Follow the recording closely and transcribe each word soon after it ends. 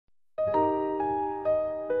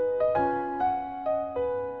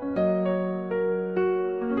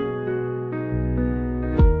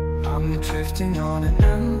drifting on an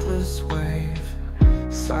endless wave.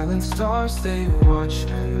 Silent stars, they watch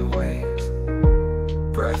and wait.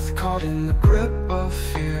 Breath caught in the grip of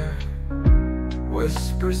fear.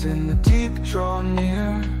 Whispers in the deep draw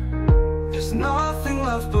near. There's nothing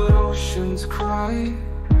left but ocean's cry,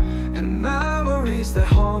 and memories that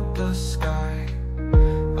haunt the sky.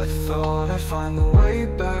 I thought I'd find the way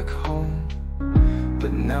back home,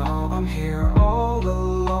 but now I'm here all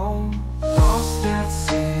alone. Lost at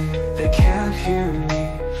sea, they can't hear me.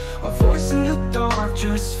 A voice in the dark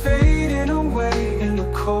just fading away in the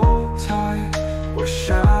cold tide where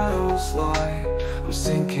shadows lie. I'm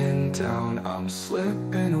sinking down, I'm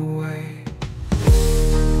slipping away.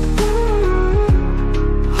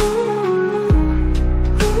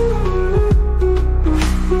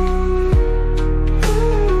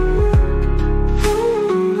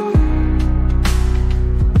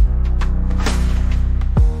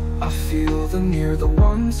 Near the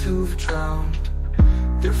ones who've drowned,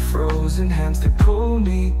 their frozen hands, they pull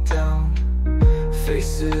me down.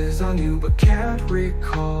 Faces I knew but can't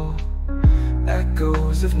recall,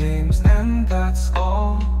 echoes of names and that's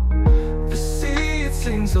all. The sea, it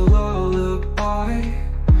sings a lullaby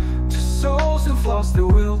to souls who've lost their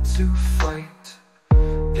will to fight.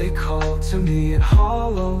 They call to me in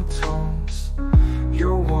hollow tones,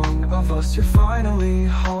 you're one of us, you're finally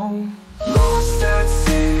home. Lost at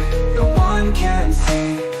sea, no one can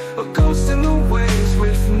see, a ghost in the waves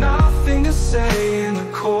with nothing to say. In the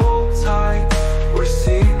cold tide where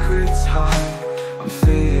secrets hide, I'm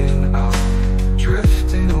fading out,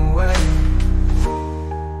 drifting away.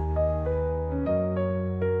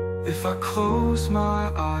 If I close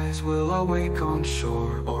my eyes, will I wake on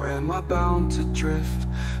shore, or am I bound to drift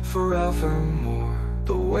forevermore?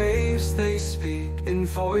 The waves, they speak in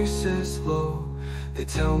voices low, they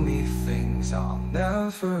tell me things I'll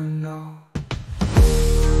never know.